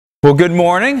Well, good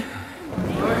morning.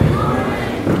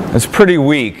 It's pretty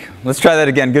weak. Let's try that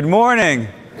again. Good morning.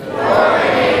 Good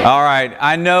morning. All right.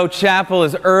 I know chapel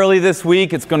is early this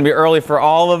week. It's going to be early for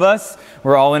all of us.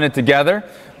 We're all in it together.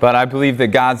 But I believe that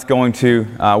God's going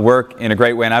to work in a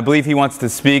great way. And I believe He wants to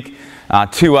speak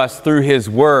to us through His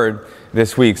Word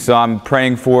this week. So I'm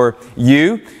praying for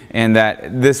you, and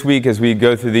that this week as we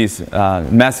go through these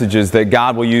messages, that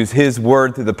God will use His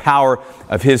Word through the power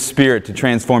of His Spirit to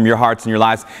transform your hearts and your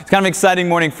lives. It's kind of an exciting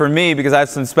morning for me because I have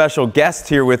some special guests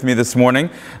here with me this morning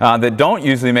that don't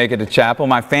usually make it to chapel.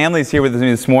 My family's here with me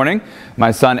this morning.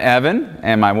 My son Evan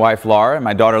and my wife Laura and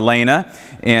my daughter Lena.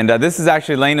 And this is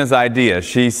actually Lena's idea.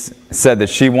 She said that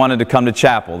she wanted to come to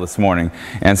chapel this morning.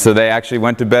 And so they actually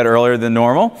went to bed earlier than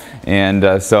normal.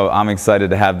 And so I'm excited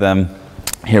to have them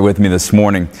here with me this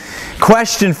morning.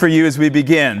 Question for you as we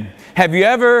begin. Have you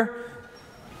ever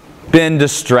been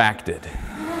distracted?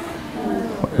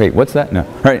 Wait, what's that? No.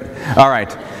 All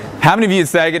right. How many of you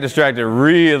say I get distracted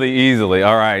really easily?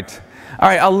 All right. All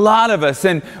right, a lot of us.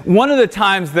 And one of the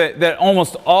times that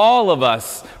almost all of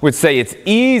us would say it's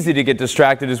easy to get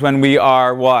distracted is when we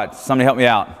are what? Somebody help me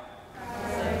out.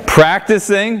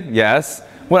 Practicing. Yes.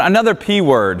 What? Another P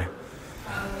word.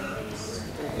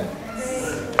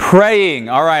 Praying.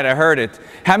 All right, I heard it.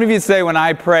 How many of you say when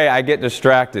I pray, I get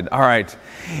distracted? All right.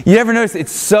 You ever notice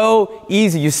it's so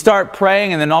easy? You start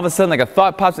praying and then all of a sudden like a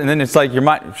thought pops and then it's like your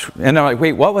mind, and I'm like,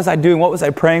 wait, what was I doing? What was I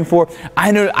praying for?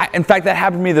 In fact, that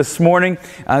happened to me this morning.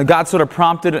 God sort of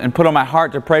prompted and put on my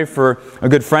heart to pray for a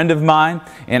good friend of mine.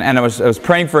 And I was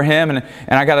praying for him and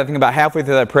I got to think about halfway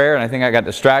through that prayer and I think I got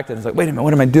distracted. I was like, wait a minute,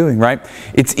 what am I doing, right?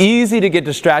 It's easy to get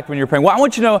distracted when you're praying. Well, I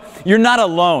want you to know you're not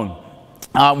alone.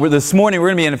 This morning we're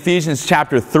going to be in Ephesians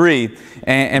chapter 3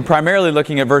 and primarily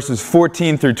looking at verses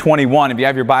 14 through 21. If you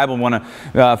have your Bible and want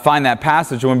to find that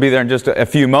passage, we'll be there in just a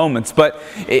few moments. But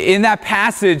in that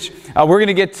passage, we're going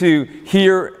to get to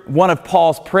hear one of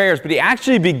Paul's prayers. But he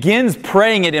actually begins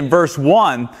praying it in verse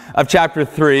 1 of chapter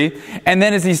 3. And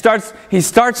then as he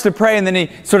starts to pray and then he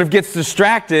sort of gets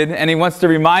distracted and he wants to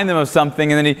remind them of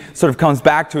something. And then he sort of comes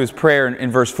back to his prayer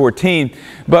in verse 14.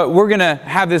 But we're going to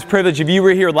have this privilege. If you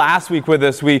were here last week with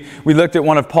us, we looked at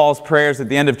one of Paul's prayers at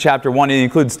the end of chapter 1. He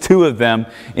includes two of them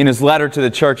in his letter to the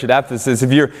church at Ephesus.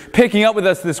 If you're picking up with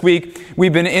us this week,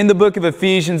 we've been in the book of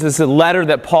Ephesians. It's a letter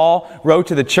that Paul wrote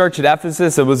to the church at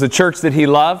Ephesus. It was a church that he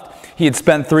loved. He had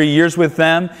spent 3 years with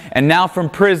them. And now from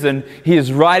prison, he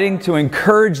is writing to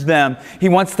encourage them. He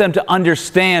wants them to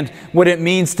understand what it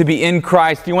means to be in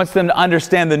Christ. He wants them to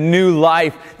understand the new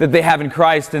life that they have in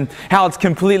Christ and how it's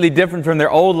completely different from their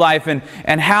old life and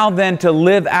how then to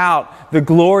live out the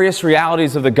glorious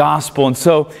realities of the gospel. And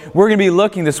so we're going to be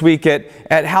looking this week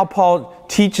at how Paul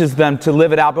teaches them to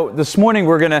live it out. But this morning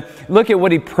we're going to look at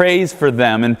what he prays for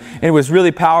them. And it was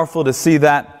really powerful to see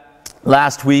that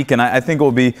last week, and I think it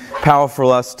will be powerful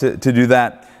for us to do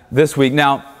that this week.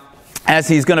 Now, as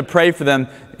he's going to pray for them,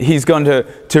 he's going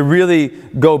to really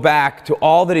go back to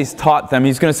all that he's taught them.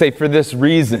 He's going to say, for this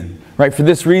reason, right? For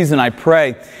this reason I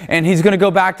pray. And he's going to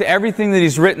go back to everything that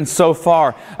he's written so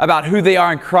far about who they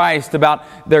are in Christ, about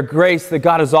their grace that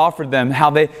God has offered them,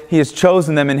 how He has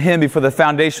chosen them in Him before the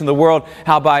foundation of the world,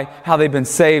 how they've been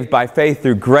saved by faith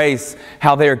through grace,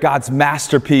 how they are God's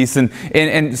masterpiece,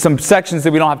 and some sections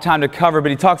that we don't have time to cover,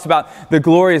 but he talks about the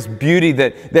glorious beauty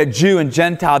that Jew and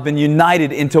Gentile have been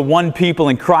united into one people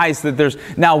in Christ, that there's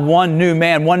now one new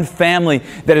man, one family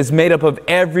that is made up of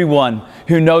everyone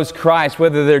who knows Christ,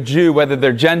 whether they're Jew, whether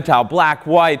they're Gentile, black,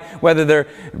 white, whether they're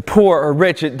poor or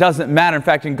rich, it doesn't matter. In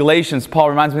fact, in Galatians, Paul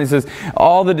reminds me, he says,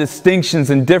 all the distinctions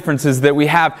and differences that we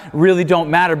have really don't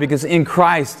matter because in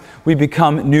Christ we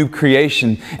become new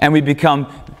creation and we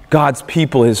become God's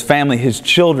people, His family, His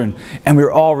children, and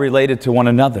we're all related to one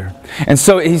another. And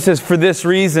so he says, for this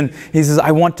reason, he says,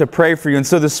 I want to pray for you. And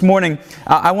so this morning,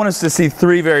 I want us to see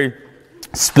three very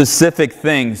specific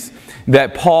things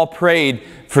that Paul prayed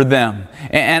for them.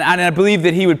 And I believe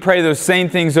that he would pray those same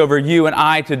things over you and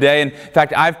I today. In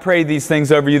fact, I've prayed these things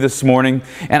over you this morning.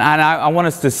 And I want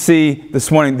us to see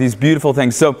this morning these beautiful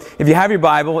things. So if you have your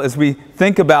Bible, as we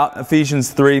think about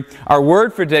Ephesians 3, our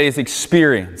word for today is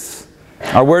experience.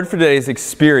 Our word for today is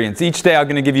experience. Each day I'm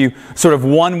going to give you sort of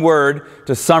one word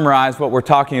to summarize what we're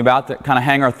talking about, to kind of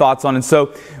hang our thoughts on. And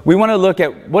so we want to look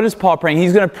at what is Paul praying.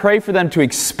 He's going to pray for them to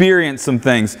experience some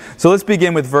things. So let's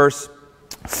begin with verse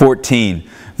 14.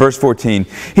 Verse 14.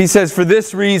 He says, for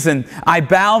this reason I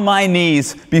bow my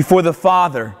knees before the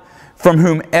Father, from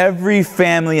whom every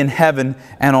family in heaven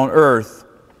and on earth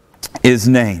is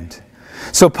named.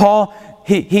 So Paul,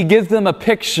 he gives them a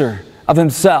picture of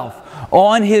himself.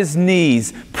 on his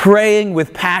knees, praying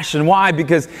with passion. Why?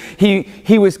 Because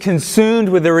he was consumed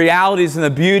with the realities and the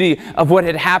beauty of what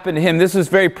had happened to him. This was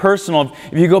very personal.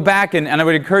 If you go back, and I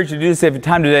would encourage you to do this if you have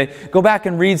time today, go back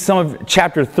and read some of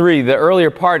chapter 3, the earlier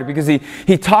part, because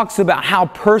he talks about how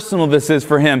personal this is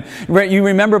for him. Right? You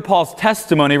remember Paul's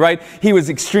testimony, right? He was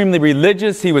extremely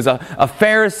religious. He was a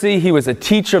Pharisee. He was a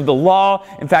teacher of the law.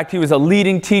 In fact, he was a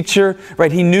leading teacher.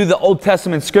 Right? He knew the Old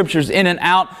Testament scriptures in and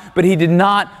out, but he did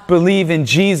not believe in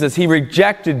Jesus. He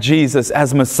rejected Jesus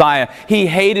as Messiah. He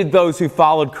hated those who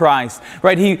followed Christ.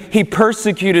 Right? He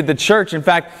persecuted the church. In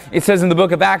fact, it says in the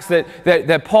book of Acts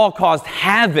that Paul caused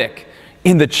havoc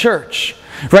in the church.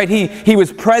 Right? He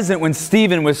was present when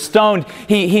Stephen was stoned.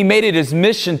 He made it his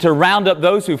mission to round up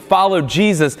those who followed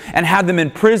Jesus and have them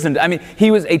imprisoned. I mean,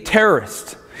 he was a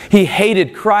terrorist. He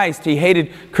hated Christ. He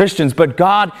hated Christians. But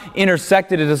God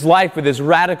intersected in his life with his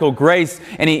radical grace,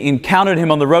 and he encountered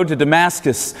him on the road to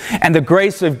Damascus. And the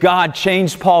grace of God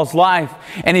changed Paul's life.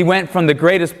 And he went from the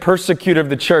greatest persecutor of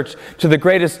the church to the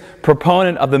greatest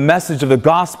proponent of the message of the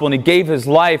gospel. And he gave his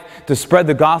life to spread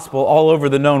the gospel all over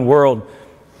the known world.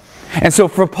 And so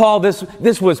for Paul,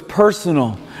 this was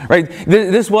personal, right?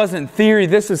 This wasn't theory.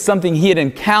 This is something he had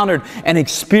encountered and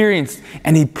experienced,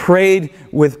 and he prayed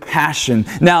with passion.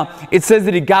 Now, it says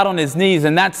that he got on his knees,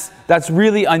 and that's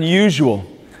really unusual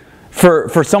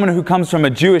for someone who comes from a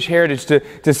Jewish heritage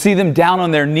to see them down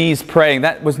on their knees praying.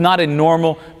 That was not a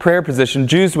normal prayer position.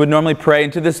 Jews would normally pray,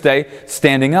 and to this day,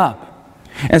 standing up.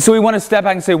 And so we want to step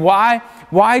back and say,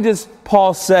 why does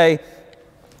Paul say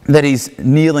that he's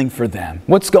kneeling for them?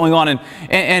 What's going on?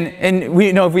 And we,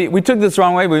 if we took this the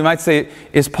wrong way, we might say,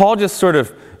 is Paul just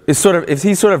is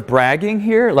he sort of bragging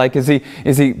here? Like, is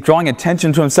he drawing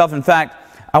attention to himself? In fact,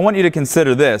 I want you to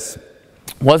consider this.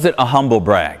 Was it a humble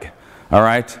brag? All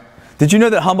right. Did you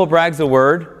know that humble brag's a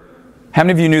word? How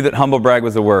many of you knew that humble brag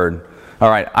was a word? All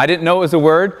right. I didn't know it was a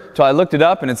word, so I looked it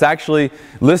up, and it's actually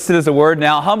listed as a word.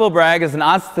 Now, humble brag is an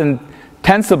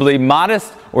ostensibly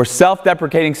modest or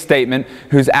self-deprecating statement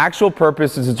whose actual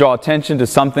purpose is to draw attention to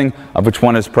something of which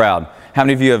one is proud. How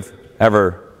many of you have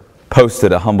ever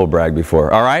posted a humble brag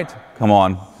before? All right? Come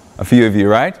on. A few of you,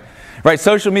 right? Right,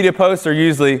 social media posts are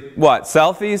usually what?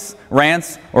 Selfies,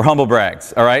 rants, or humble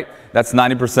brags, all right? That's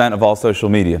 90% of all social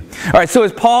media. All right, so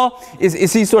is Paul,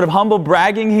 is he sort of humble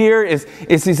bragging here? Is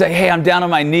he saying, hey, I'm down on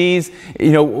my knees?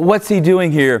 What's he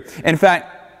doing here? In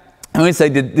fact, I'm going to say,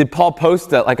 did Paul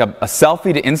post a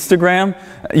selfie to Instagram?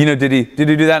 Did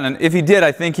he do that? And if he did,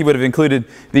 I think he would have included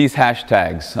these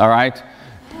hashtags, all right?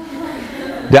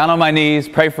 Down on my knees,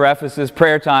 pray for Ephesus,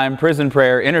 prayer time, prison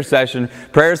prayer, intercession,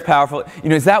 prayer is powerful.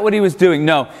 Is that what he was doing?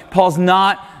 No, Paul's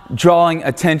not drawing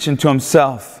attention to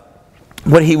himself.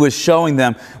 What he was showing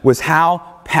them was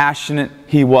how passionate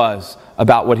he was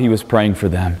about what he was praying for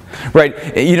them. Right?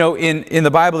 In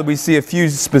the Bible we see a few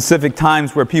specific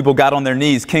times where people got on their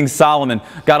knees. King Solomon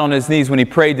got on his knees when he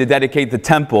prayed to dedicate the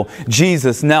temple.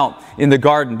 Jesus knelt in the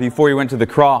garden before he went to the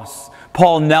cross.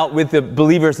 Paul knelt with the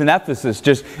believers in Ephesus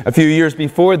just a few years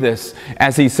before this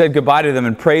as he said goodbye to them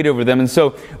and prayed over them. And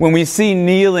so when we see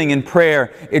kneeling in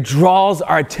prayer, it draws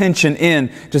our attention in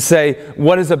to say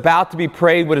what is about to be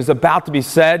prayed, what is about to be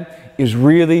said is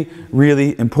really,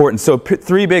 really important. So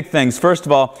three big things. First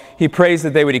of all, he prays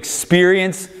that they would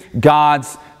experience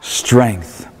God's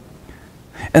strength.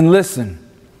 And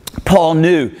listen, Paul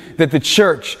knew that the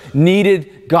church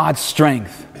needed God's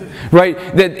strength. Right?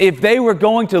 That if they were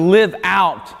going to live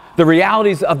out the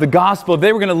realities of the gospel, if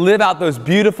they were going to live out those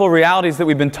beautiful realities that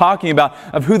we've been talking about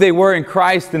of who they were in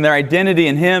Christ and their identity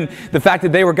in Him, the fact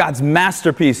that they were God's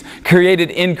masterpiece,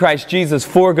 created in Christ Jesus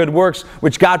for good works,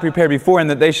 which God prepared before and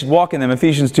that they should walk in them,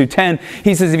 Ephesians 2:10.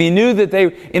 He says if he knew that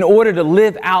in order to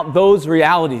live out those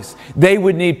realities, they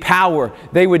would need power,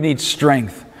 they would need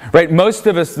strength. Right? Most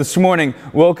of us this morning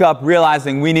woke up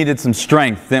realizing we needed some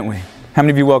strength, didn't we? How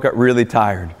many of you woke up really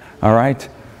tired? All right?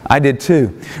 I did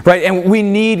too. Right? And we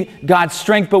need God's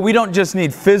strength, but we don't just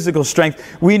need physical strength.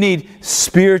 We need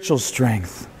spiritual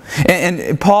strength.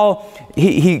 And Paul,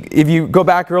 if you go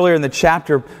back earlier in the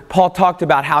chapter, Paul talked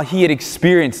about how he had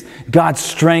experienced God's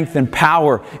strength and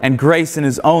power and grace in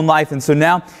his own life. And so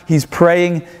now he's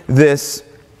praying this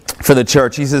for the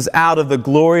church. He says, out of the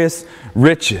glorious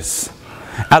riches,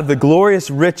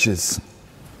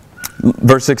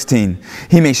 verse 16,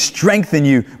 He may strengthen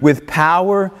you with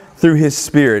power through His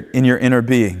Spirit in your inner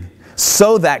being,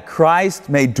 so that Christ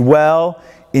may dwell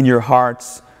in your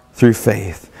hearts through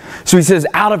faith. So he says,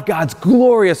 out of God's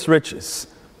glorious riches,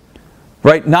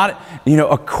 Right? Not,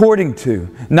 according to.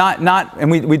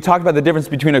 And we talked about the difference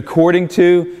between according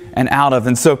to and out of.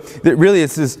 And so it really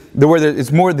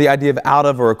it's more the idea of out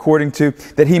of or according to,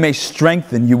 that He may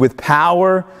strengthen you with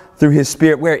power through His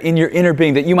Spirit, where in your inner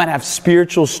being, that you might have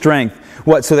spiritual strength.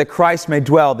 What? So that Christ may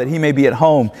dwell, that He may be at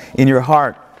home in your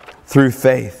heart through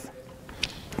faith.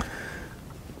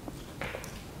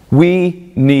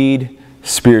 We need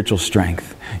spiritual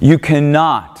strength. You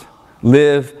cannot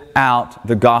live out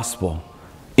the gospel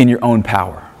in your own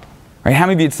power. Right? How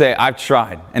many of you'd say, I've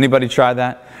tried? Anybody try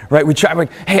that? Right? We try,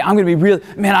 like, hey, I'm going to be real,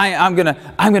 man, I'm going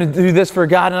to do this for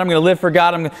God, and I'm going to live for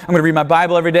God. I'm going to read my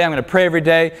Bible every day. I'm going to pray every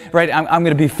day. Right? I'm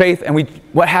going to be faithful. And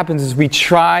what happens is we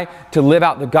try to live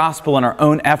out the gospel in our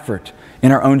own effort,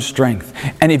 in our own strength.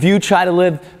 And if you try to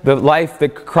live the life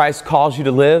that Christ calls you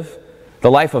to live,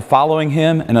 the life of following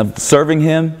Him and of serving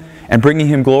Him and bringing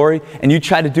Him glory, and you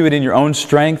try to do it in your own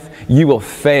strength, you will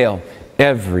fail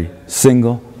every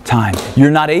single time.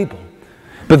 You're not able.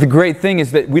 But the great thing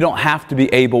is that we don't have to be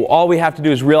able. All we have to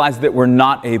do is realize that we're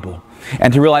not able,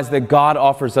 and to realize that God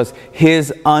offers us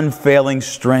His unfailing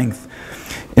strength.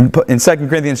 In 2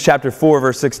 Corinthians chapter 4,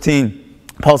 verse 16,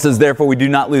 Paul says, "Therefore we do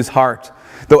not lose heart.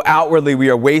 Though outwardly we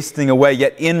are wasting away,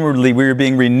 yet inwardly we are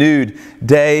being renewed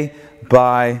day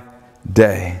by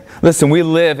day." Listen, we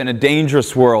live in a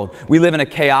dangerous world. We live in a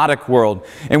chaotic world.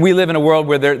 And we live in a world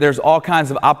where there's all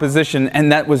kinds of opposition,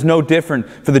 and that was no different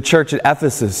for the church at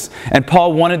Ephesus. And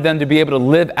Paul wanted them to be able to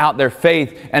live out their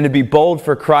faith and to be bold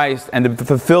for Christ and to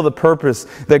fulfill the purpose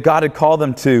that God had called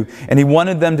them to. And he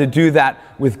wanted them to do that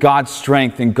with God's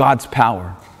strength and God's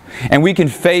power. And we can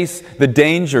face the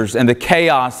dangers and the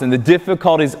chaos and the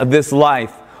difficulties of this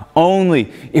life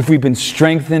only if we've been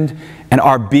strengthened and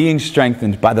are being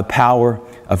strengthened by the power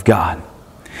of God.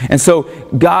 And so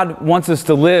God wants us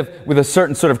to live with a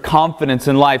certain sort of confidence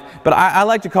in life. But I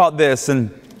like to call it this,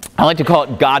 and I like to call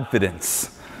it Godfidence.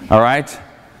 All right?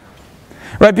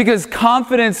 Right? Because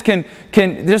confidence can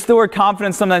just the word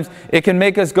confidence, sometimes it can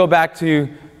make us go back to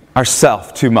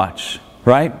ourself too much.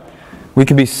 Right? We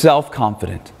can be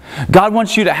self-confident. God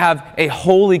wants you to have a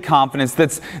holy confidence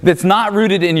that's not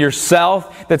rooted in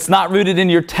yourself, that's not rooted in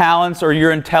your talents or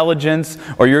your intelligence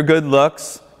or your good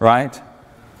looks, right?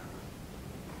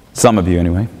 Some of you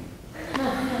anyway.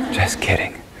 Just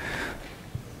kidding.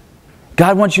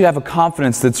 God wants you to have a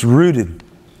confidence that's rooted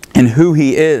in who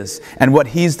He is and what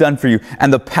He's done for you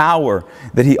and the power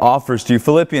that He offers to you.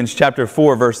 Philippians chapter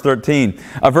 4, verse 13,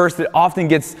 a verse that often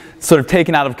gets sort of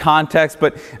taken out of context,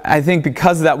 but I think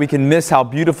because of that we can miss how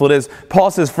beautiful it is.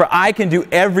 Paul says, "For I can do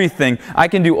everything, I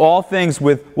can do all things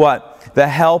with" what? "The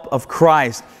help of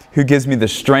Christ who gives me the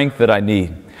strength that I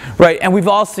need." Right? And we've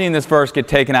all seen this verse get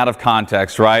taken out of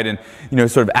context, right? And,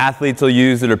 sort of athletes will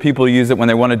use it, or people use it when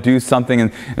they want to do something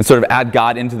and sort of add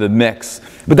God into the mix.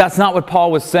 But that's not what Paul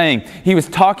was saying. He was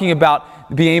talking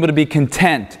about being able to be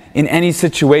content in any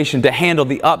situation, to handle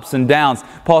the ups and downs.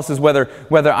 Paul says, whether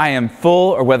I am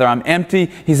full or whether I'm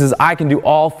empty, he says, I can do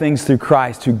all things through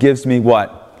Christ who gives me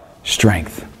what?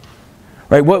 Strength.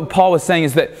 Right? What Paul was saying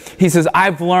is that he says,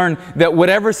 I've learned that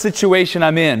whatever situation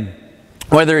I'm in,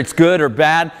 whether it's good or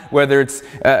bad, whether it's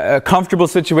a comfortable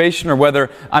situation or whether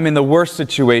I'm in the worst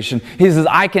situation, he says,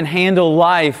 I can handle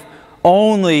life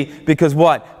only because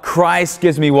what? Christ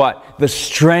gives me what? The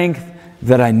strength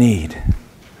that I need.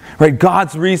 Right?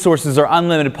 God's resources are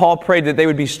unlimited. Paul prayed that they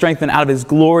would be strengthened out of His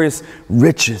glorious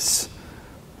riches.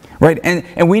 Right?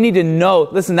 And we need to know,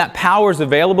 listen, that power is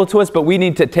available to us, but we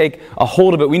need to take a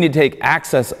hold of it. We need to take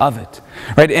access of it.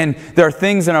 Right? And there are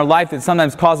things in our life that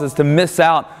sometimes cause us to miss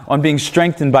out on being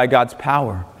strengthened by God's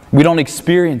power. We don't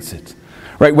experience it.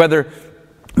 Right? Whether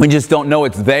we just don't know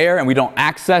it's there and we don't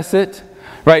access it.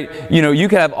 Right? You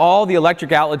could have all the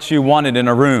electric outlets you wanted in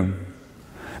a room,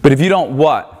 but if you don't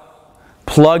what?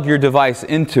 Plug your device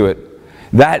into it,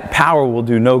 that power will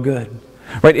do no good.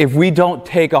 Right? If we don't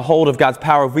take a hold of God's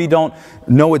power, if we don't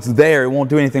know it's there, it won't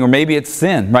do anything. Or maybe it's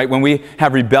sin, right? When we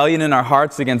have rebellion in our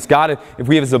hearts against God, if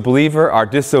we as a believer are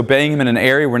disobeying Him in an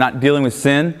area, we're not dealing with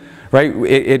sin, right?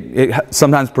 It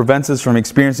sometimes prevents us from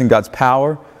experiencing God's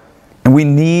power. And we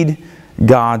need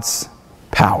God's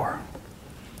power.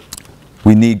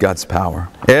 We need God's power.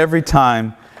 Every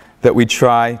time that we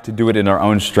try to do it in our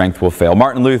own strength, we'll fail.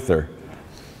 Martin Luther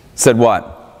said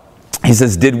what? He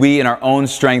says, did we in our own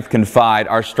strength confide,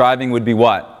 our striving would be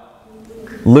what?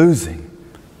 Losing.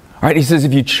 All right, he says,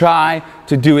 if you try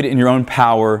to do it in your own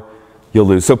power, you'll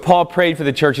lose. So Paul prayed for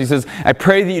the church. He says, I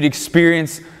pray that you'd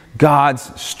experience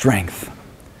God's strength.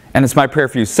 And it's my prayer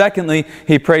for you. Secondly,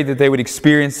 he prayed that they would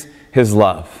experience His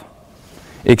love.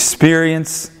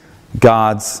 Experience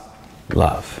God's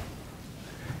love.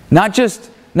 Not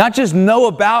just not just know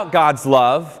about God's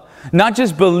love, not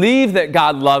just believe that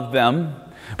God loved them,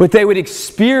 but they would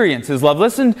experience His love.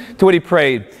 Listen to what he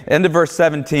prayed. End of verse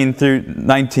 17 through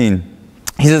 19.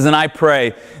 He says, "And I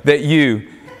pray that you,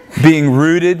 being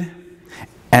rooted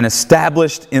and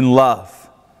established in love,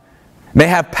 may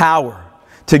have power,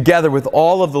 together with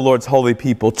all of the Lord's holy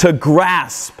people, to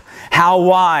grasp how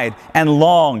wide and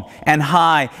long and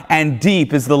high and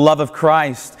deep is the love of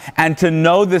Christ, and to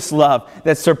know this love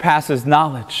that surpasses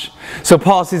knowledge." So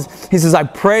Paul says, I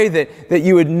pray that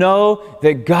you would know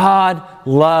that God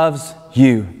loves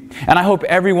you. And I hope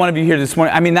every one of you here this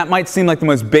morning, that might seem like the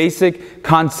most basic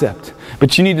concept,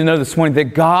 but you need to know this morning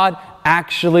that God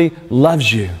actually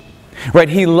loves you. Right?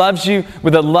 He loves you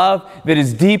with a love that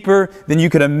is deeper than you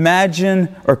could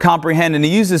imagine or comprehend. And he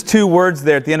uses two words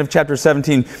there at the end of chapter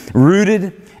 17,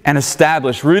 rooted and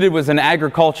established. Rooted was an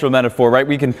agricultural metaphor, right?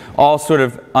 We can all sort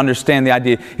of understand the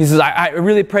idea. He says, I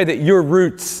really pray that your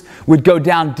roots would go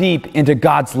down deep into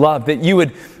God's love, that you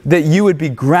would be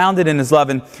grounded in His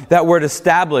love. And that word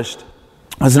established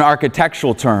was an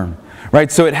architectural term,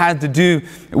 right? So it had to do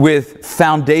with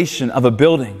foundation of a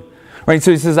building. Right,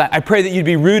 so he says, I pray that you'd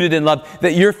be rooted in love,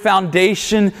 that your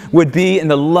foundation would be in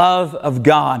the love of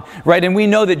God. Right, and we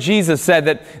know that Jesus said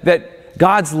that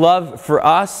God's love for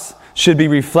us should be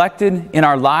reflected in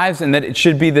our lives, and that it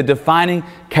should be the defining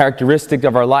characteristic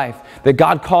of our life. That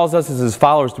God calls us as His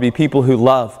followers to be people who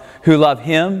love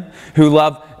Him, who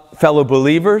love fellow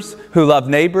believers, who love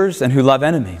neighbors, and who love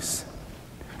enemies.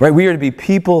 Right, we are to be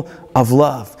people of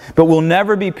love. But we'll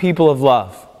never be people of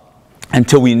love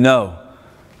until we know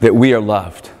that we are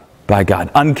loved by God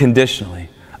unconditionally,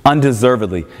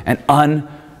 undeservedly, and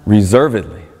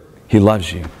unreservedly. He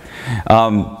loves you.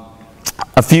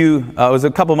 It was a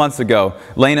couple months ago,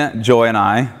 Lena, Joy, and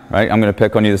I, right, I'm going to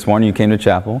pick on you this morning, you came to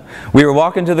chapel. We were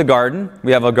walking to the garden.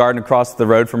 We have a garden across the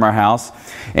road from our house.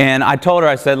 And I told her,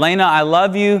 I said, Lena, I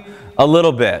love you a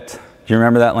little bit. Do you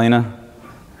remember that, Lena?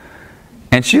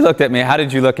 And she looked at me. How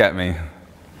did you look at me?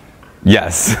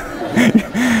 Yes.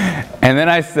 And then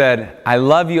I said, I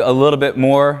love you a little bit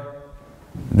more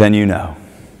than you know.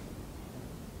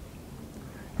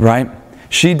 Right?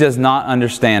 She does not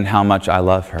understand how much I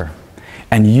love her.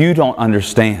 And you don't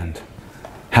understand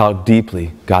how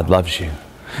deeply God loves you.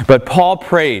 But Paul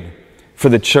prayed for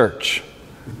the church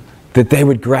that they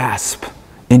would grasp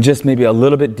in just maybe a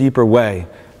little bit deeper way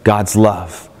God's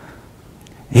love.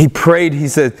 He prayed, he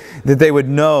said, that they would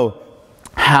know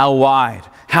how wide,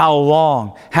 how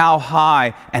long, how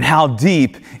high, and how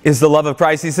deep is the love of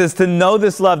Christ. He says to know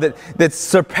this love that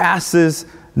surpasses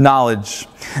knowledge.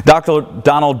 Dr.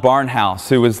 Donald Barnhouse,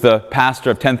 who was the pastor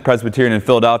of 10th Presbyterian in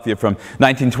Philadelphia from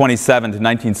 1927 to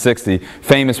 1960,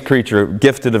 famous preacher,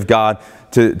 gifted of God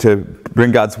to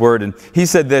bring God's Word. And he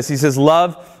said this, he says,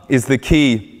 love is the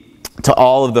key to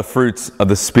all of the fruits of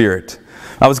the Spirit.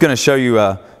 I was going to show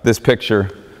you this picture.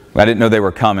 I didn't know they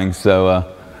were coming,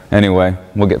 so anyway,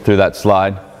 we'll get through that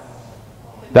slide.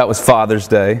 That was Father's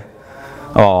Day.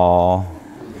 Aww.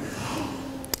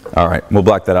 All right, we'll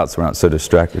black that out so we're not so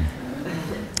distracted.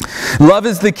 Love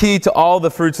is the key to all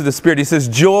the fruits of the Spirit. He says,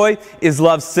 joy is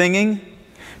love singing.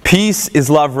 Peace is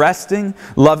love resting.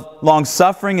 Love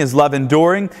long-suffering is love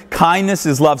enduring. Kindness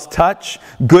is love's touch.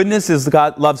 Goodness is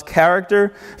love's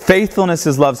character. Faithfulness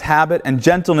is love's habit. And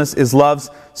gentleness is love's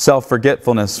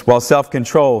self-forgetfulness. While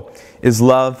self-control is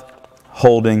love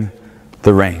holding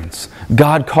the reins.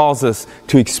 God calls us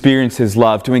to experience His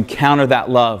love, to encounter that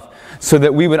love, so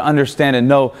that we would understand and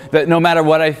know that no matter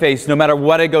what I face, no matter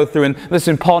what I go through. And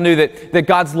listen, Paul knew that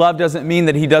God's love doesn't mean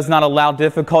that He does not allow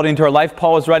difficulty into our life.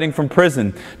 Paul was writing from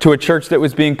prison to a church that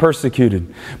was being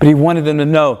persecuted. But he wanted them to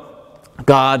know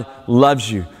God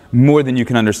loves you more than you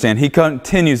can understand. He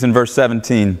continues in verse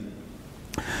 17.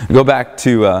 Go back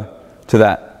to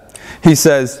that. He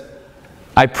says,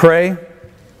 I pray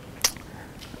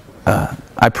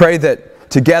that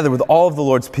together with all of the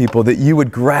Lord's people that you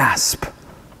would grasp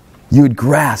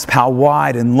how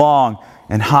wide and long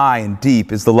and high and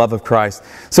deep is the love of Christ.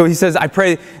 So he says, I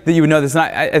pray that you would know this. And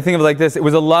I think of it like this. It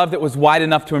was a love that was wide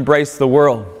enough to embrace the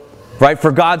world. Right?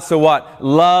 For God so what?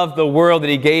 Loved the world that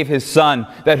He gave His Son,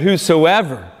 that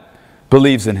whosoever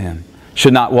believes in Him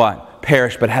should not what?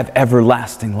 Perish, but have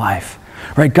everlasting life.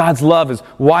 Right? God's love is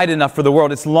wide enough for the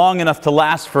world. It's long enough to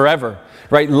last forever.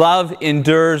 Right? Love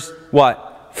endures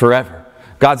what? Forever.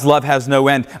 God's love has no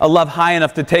end. A love high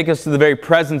enough to take us to the very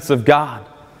presence of God.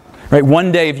 Right?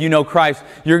 One day, if you know Christ,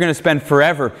 you're going to spend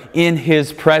forever in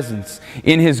His presence,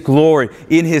 in His glory,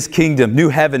 in His kingdom. New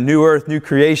heaven, new earth, new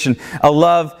creation. A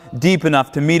love deep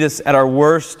enough to meet us at our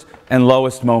worst and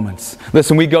lowest moments.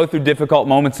 Listen, we go through difficult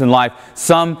moments in life.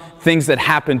 Some things that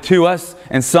happen to us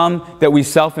and some that we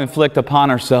self-inflict upon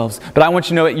ourselves. But I want you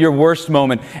to know at your worst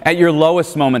moment, at your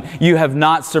lowest moment, you have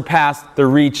not surpassed the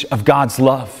reach of God's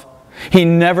love. He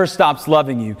never stops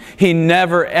loving you. He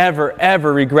never, ever,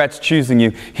 ever regrets choosing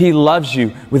you. He loves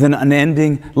you with an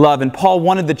unending love. And Paul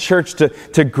wanted the church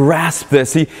to grasp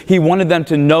this. He wanted them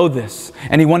to know this.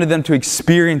 And he wanted them to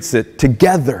experience it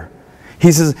together.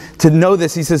 He says, to know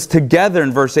this, he says, together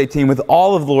in verse 18 with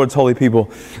all of the Lord's holy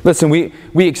people. Listen, we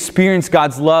experience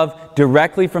God's love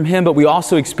directly from Him, but we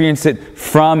also experience it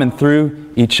from and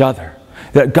through each other.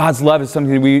 That God's love is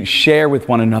something that we share with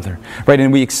one another, right?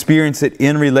 And we experience it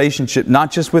in relationship, not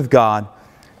just with God,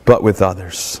 but with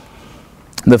others.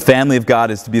 The family of God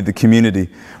is to be the community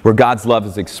where God's love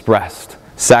is expressed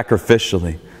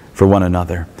sacrificially for one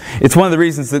another. It's one of the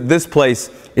reasons that this place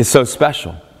is so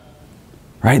special,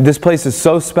 right? This place is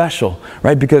so special,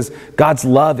 right? Because God's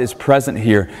love is present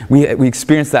here. We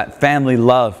experience that family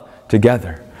love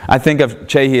together. I think of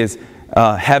Csehy as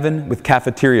heaven with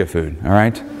cafeteria food, all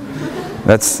right?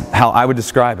 That's how I would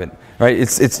describe it, right?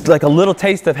 It's like a little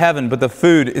taste of heaven, but the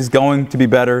food is going to be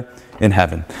better in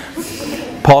heaven.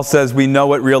 Paul says we know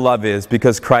what real love is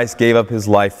because Christ gave up His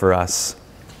life for us.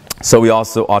 So we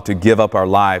also ought to give up our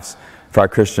lives for our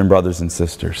Christian brothers and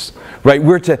sisters, right?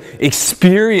 We're to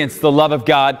experience the love of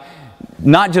God,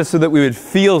 not just so that we would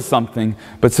feel something,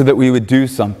 but so that we would do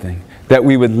something, that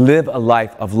we would live a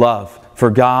life of love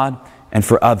for God and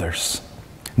for others.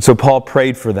 And so Paul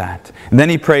prayed for that. And then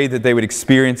he prayed that they would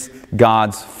experience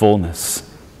God's fullness.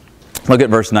 Look at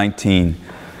verse 19.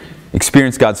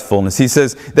 Experience God's fullness. He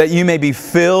says, that you may be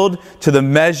filled to the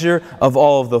measure of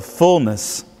all of the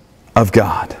fullness of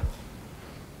God.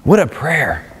 What a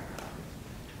prayer.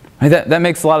 That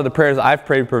makes a lot of the prayers I've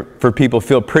prayed for people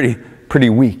feel pretty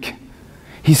weak.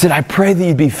 He said, I pray that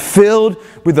you'd be filled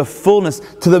with the fullness,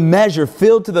 to the measure,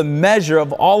 filled to the measure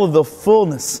of all of the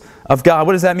fullness of God.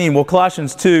 What does that mean? Well,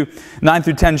 Colossians 2, 9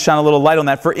 through 10 shine a little light on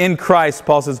that. For in Christ,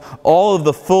 Paul says, all of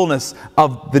the fullness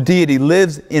of the deity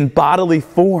lives in bodily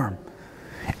form.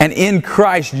 And in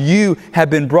Christ you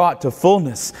have been brought to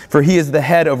fullness, for He is the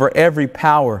head over every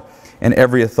power and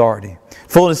every authority.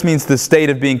 Fullness means the state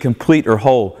of being complete or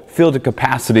whole, filled to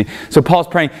capacity. So Paul's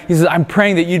praying, he says, I'm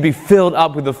praying that you'd be filled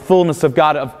up with the fullness of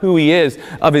God, of who He is,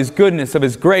 of His goodness, of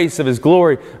His grace, of His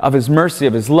glory, of His mercy,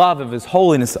 of His love, of His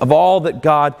holiness, of all that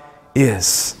God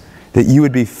is. That you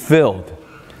would be filled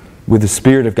with the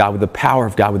Spirit of God, with the power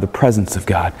of God, with the presence of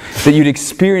God. That you'd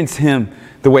experience Him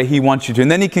the way He wants you to.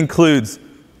 And then he concludes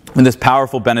in this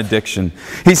powerful benediction.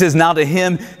 He says, now to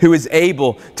Him who is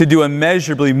able to do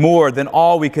immeasurably more than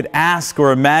all we could ask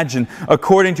or imagine,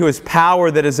 according to His power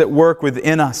that is at work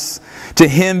within us. To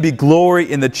Him be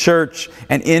glory in the church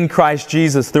and in Christ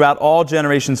Jesus throughout all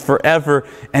generations forever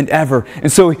and ever. And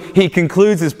so he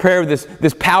concludes his prayer with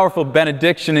this powerful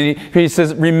benediction. And he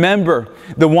says, remember,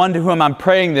 the one to whom I'm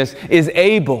praying this is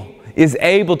able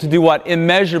to do what?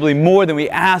 Immeasurably more than we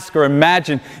ask or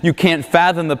imagine. You can't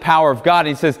fathom the power of God.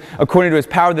 He says, according to His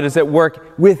power that is at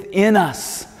work within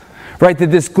us. Right?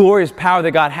 That this glorious power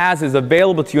that God has is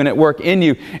available to you and at work in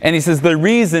you. And he says the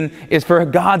reason is for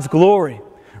God's glory.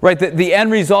 Right? That the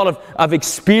end result of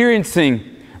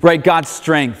experiencing, right, God's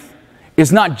strength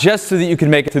is not just so that you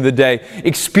can make it through the day.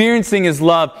 Experiencing His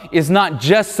love is not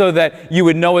just so that you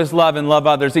would know His love and love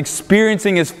others.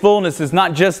 Experiencing His fullness is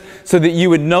not just so that you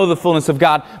would know the fullness of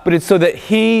God, but it's so that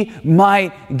He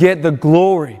might get the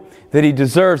glory that He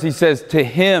deserves. He says, to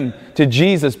Him, to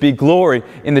Jesus, be glory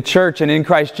in the church and in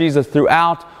Christ Jesus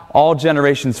throughout all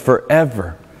generations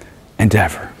forever and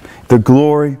ever. The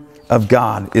glory of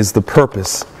God is the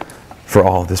purpose for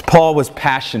all of this. Paul was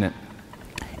passionate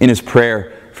in his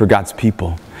prayer for God's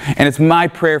people. And it's my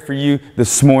prayer for you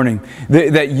this morning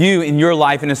that you in your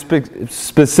life, and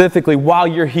specifically while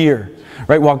you're here,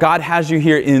 right, while God has you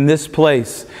here in this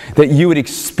place, that you would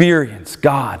experience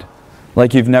God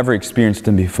like you've never experienced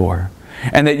Him before.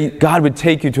 And that God would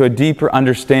take you to a deeper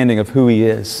understanding of who He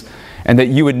is. And that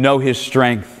you would know His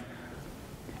strength.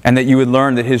 And that you would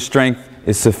learn that His strength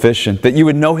is sufficient. That you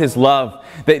would know His love.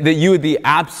 That you would be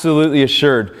absolutely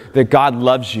assured that God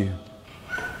loves you.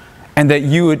 And that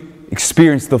you would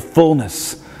experience the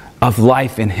fullness of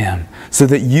life in Him. So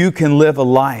that you can live a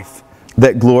life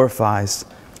that glorifies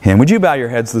Him. Would you bow your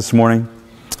heads this morning?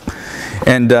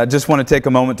 And just want to take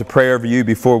a moment to pray over you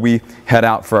before we head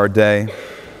out for our day.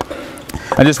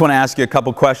 I just want to ask you a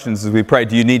couple questions as we pray.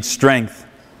 Do you need strength?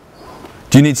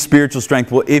 Do you need spiritual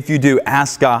strength? Well, if you do,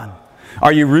 ask God.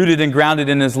 Are you rooted and grounded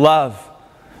in His love?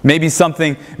 Maybe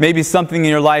something in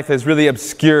your life has really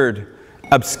obscured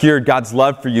obscured God's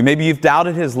love for you. Maybe you've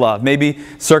doubted His love. Maybe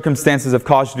circumstances have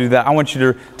caused you to do that. I want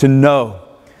you to know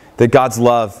that God's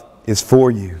love is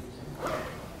for you.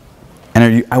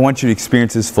 And I want you to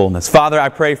experience His fullness. Father, I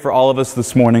pray for all of us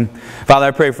this morning. Father,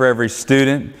 I pray for every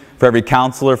student, for every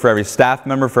counselor, for every staff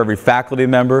member, for every faculty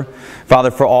member.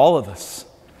 Father, for all of us.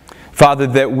 Father,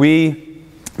 that we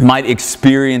might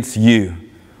experience You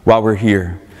while we're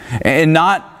here. And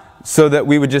not so that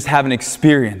we would just have an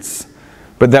experience,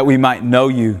 but that we might know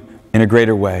You in a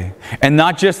greater way. And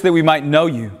not just that we might know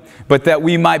You, but that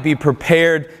we might be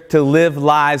prepared to live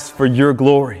lives for Your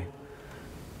glory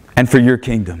and for Your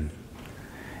kingdom.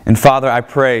 And Father, I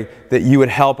pray that You would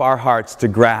help our hearts to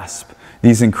grasp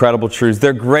these incredible truths.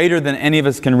 They're greater than any of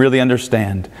us can really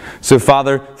understand. So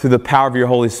Father, through the power of Your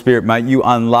Holy Spirit, might You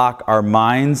unlock our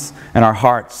minds and our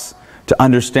hearts to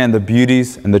understand the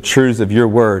beauties and the truths of Your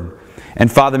Word.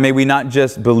 And Father, may we not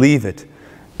just believe it,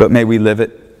 but may we live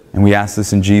it. And we ask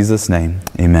this in Jesus' name.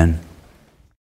 Amen.